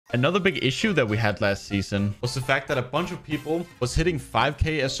Another big issue that we had last season was the fact that a bunch of people was hitting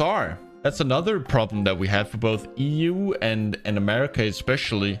 5k SR. That's another problem that we had for both EU and America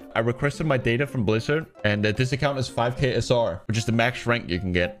especially. I requested my data from Blizzard, and this account is 5k SR, which is the max rank you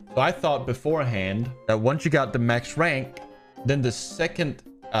can get. So I thought beforehand that once you got the max rank, then the second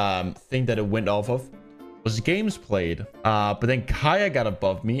thing that it went off of was games played. But then Kaya got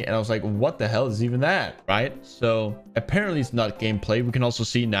above me, and I was like, what the hell is even that, right? So apparently it's not gameplay. We can also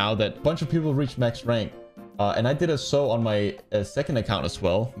see now that a bunch of people reached max rank. And I did a so on my second account as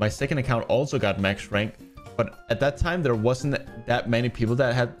well. My second account also got max rank, but at that time there wasn't that many people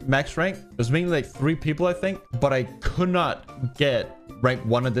that had max rank. It was mainly like 3 people, I think, but I could not get rank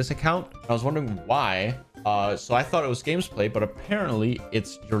 1 on this account. I was wondering why. So I thought it was games play, but apparently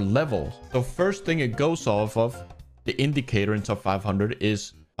it's your levels. So first thing it goes off of, the indicator in top 500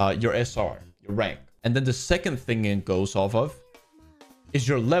 is your SR, your rank. And then the second thing it goes off of is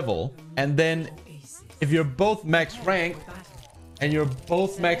your level. And then if you're both max rank and you're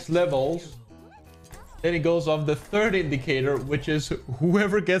both max levels, then it goes off the third indicator, which is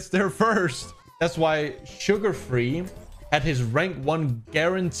whoever gets there first. That's why Sugar Free had his rank 1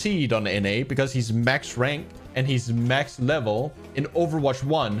 guaranteed on NA, because he's max rank and he's max level in Overwatch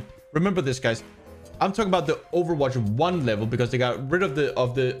 1. Remember this, guys. I'm talking about the Overwatch 1 level, because they got rid of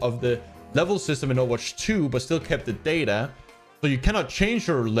the level system in Overwatch 2, but still kept the data. So you cannot change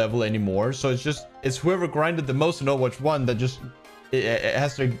your level anymore. So it's whoever grinded the most in Overwatch 1 that just it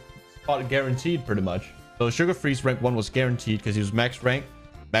has their spot guaranteed pretty much. So Sugar Free's rank 1 was guaranteed because he was max rank,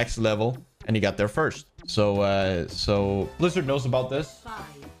 max level, and he got there first. So Blizzard knows about this,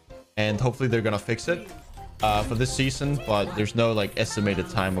 and hopefully they're gonna fix it for this season, but there's no like estimated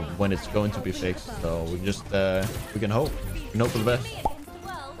time of when it's going to be fixed. So we just we can hope. We can hope for the best.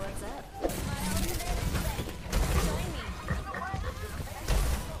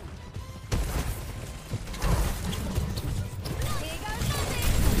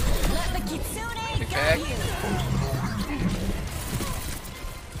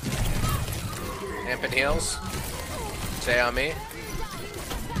 Amping heals. Stay on me.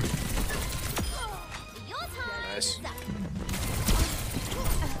 Nice.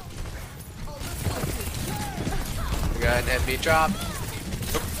 We got an NB drop.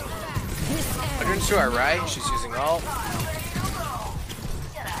 100 to our right. She's using ult.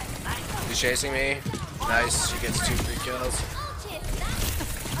 She's chasing me. Nice. She gets 2 free kills.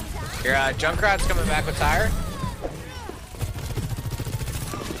 Your Junkrat's coming back with tire.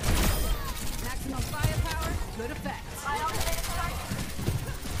 Maximum firepower, good effect.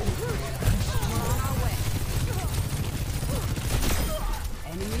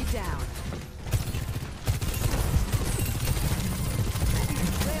 Enemy down.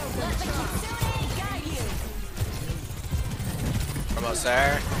 Almost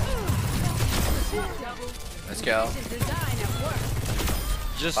there. Let's go.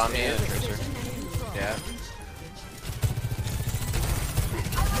 Just Bomb me in, Tracer. Yeah.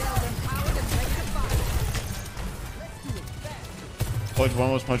 Overwatch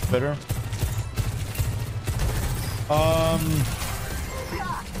 1 was much better.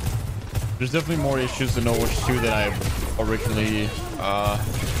 There's definitely more issues in Overwatch 2 than I originally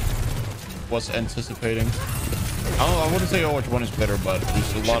was anticipating. I wouldn't say Overwatch 1 is better, but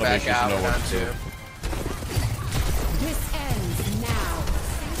there's a lot of issues in Overwatch 2. This ends now.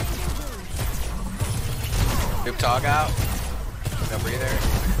 Loop Tog out. No breather.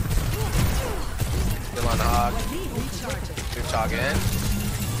 Still on the hog. Loop Tog in.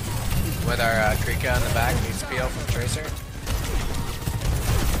 With our Kragie on the back. Needs PO from Tracer.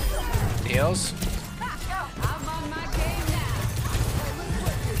 Heals.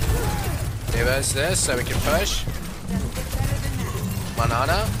 Give us this so we can push.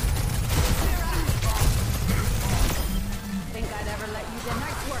 Manana. Think I'd ever let you go.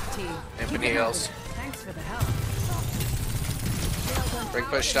 Nice work, team. Infinite heals. Thanks for the help. Brick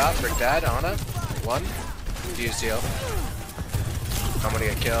pushed up. Brick dead. Ana. 1. Fuse heal. I'm gonna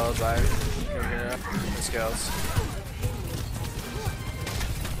get killed by the skills.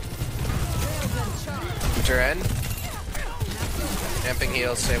 Enter in. Amping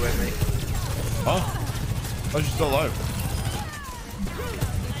heals. Stay with me. Oh, I was just still alive.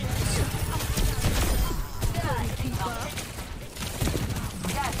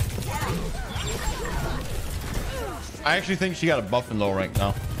 I actually think she got a buff in low rank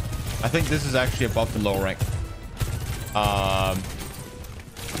now. I think this is actually a buff in low rank.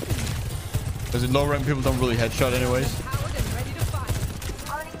 Because in low rank people don't really headshot anyways.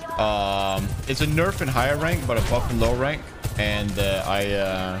 It's a nerf in higher rank, but a buff in low rank. And That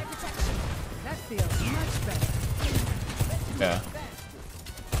feels much better. yeah.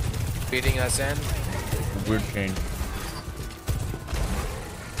 Beating us in. Weird change.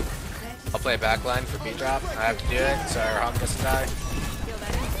 I'll play backline for beat drop. I have to do it, so our hog doesn't die.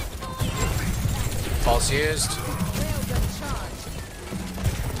 Pulse used.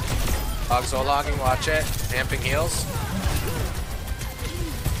 Hog soul logging, watch it. Amping heals.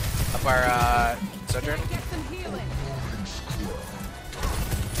 Up our Sojourn.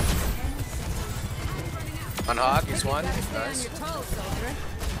 On hog, he's one. Nice.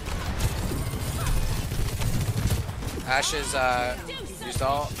 Ash is used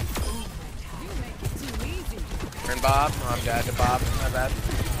all. Turn Bob. Oh, I'm dead to Bob. My bad.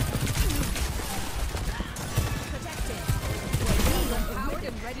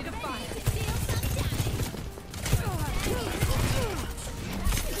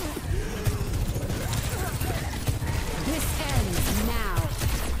 This ends now.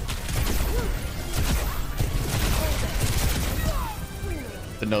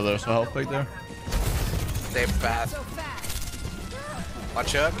 Didn't know there was no health back there. Save path.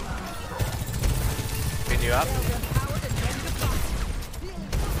 Watch hook. Pin you up.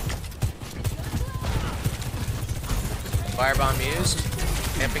 Firebomb used.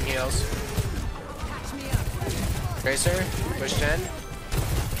 Camping heals. Tracer, pushed in.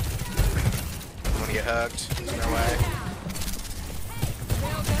 I'm gonna get hooked. There's no way.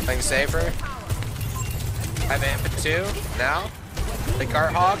 Playing safer. I have amp at 2 now. The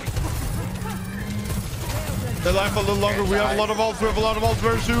cart hog. They're alive for a little longer. We have a lot of ults. We have a lot of ults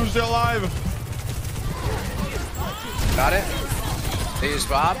very soon. Stay alive. Got it. They use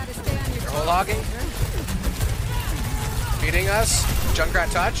Bob. They're whole hogging. Beating us.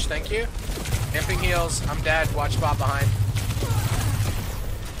 Junkrat touch. Thank you. Amping heals. I'm dead. Watch Bob behind.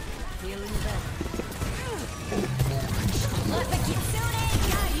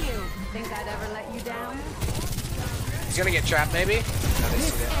 Think I'd ever let you down? He's gonna get trapped maybe. No, they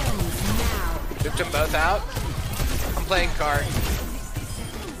see that. Duped them both out. I'm playing cart.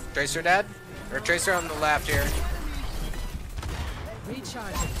 Tracer dead? Or Tracer on the left here.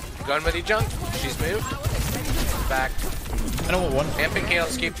 Going with you, Junk. She's moved. Back. I don't want one. Amping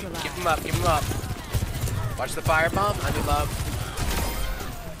heals. Keep him up. Keep him up. Watch the firebomb. I'm in love.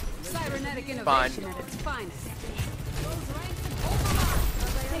 Cybernetic innovation Fine. at its finest.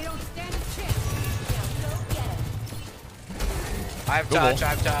 They don't stand a chance. I have Go touch. ball.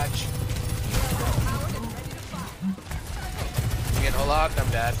 I have touch. You get locked. I'm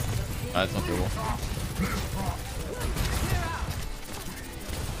dead. That's not doable.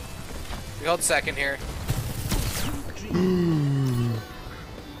 We hold second here.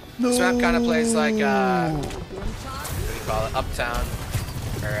 This map kind of plays like what do you call it? Uptown,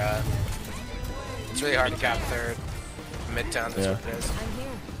 or it's really hard to cap third. Midtown, that's what it is.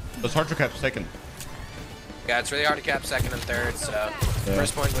 It's hard to cap second. Yeah, it's really hard to cap second and third. So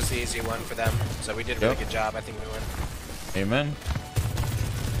first point was the easy one for them. So we did a really good job. I think we win. Amen.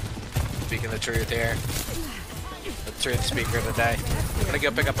 Speaking the truth here. The truth speaker of the day. I'm gonna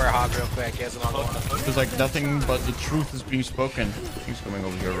go pick up our hog real quick. He has a long one. There's like nothing but the truth is being spoken. He's coming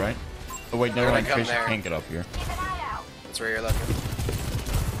over here, right? Oh wait, never mind. Tracer can't get up here. That's where you're looking.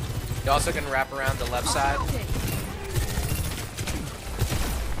 You also can wrap around the left side.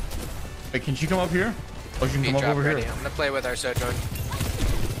 Wait, can she come up here? Oh, she can come up over ready. here. I'm gonna play with our Sojourn.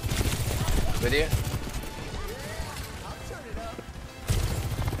 With you?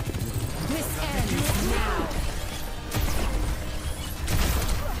 This ends now.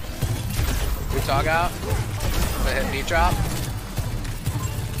 We tog out. I'm gonna hit beat drop.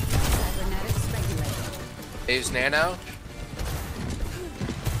 Cybernetics regulated. They use nano.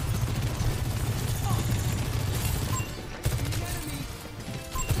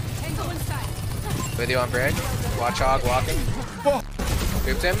 Tango inside. With you on bridge. Watch hog walking.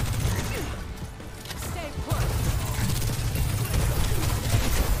 Booped him. Stay put.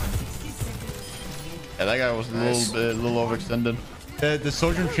 Yeah, that guy was a little overextended. The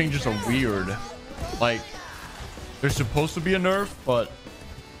Sojourn changes are weird. Like, there's supposed to be a nerf, but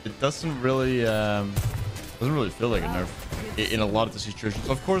it doesn't really feel like a nerf in a lot of the situations.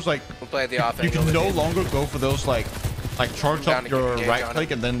 Of course, like We'll play the offense. you can no longer go for those like charge Down up to your engage right on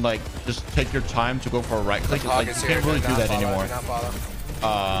click it. and then like just take your time to go for a right click. Hog Like, is you here. can't really Do do not that follow, anymore. do not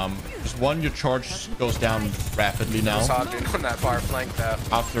follow. Just one, your charge goes down rapidly now This hog doing on that far flank though.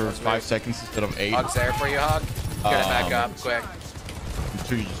 after That's 5 weird. seconds instead of 8. Hog's there for you, hog. Get it back up quick.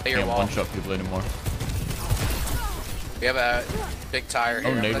 So you just Hit your can't wall. bunch up people anymore. We have a big tire here.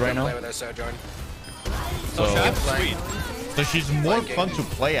 Oh, I'm nade gonna right go now? play with our Sojourn. So, Keep playing. so she's more Flanking. fun to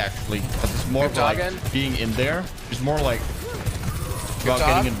play actually. But it's more of Good like talking. being in there. She's more like about talk.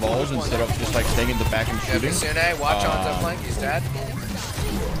 getting involved instead of just like staying in the back and Yeah, shooting. Kasune, watch on top flank. He's dead.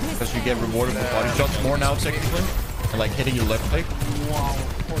 This because you get rewarded for body shots more now technically, and like hitting your left click.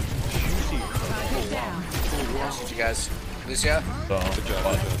 Did you guys, Lucia? So,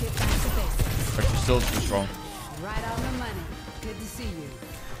 but she's still too strong. Right on the money. Good to see you.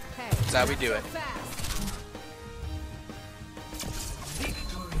 Hey, That's how we do it. fast.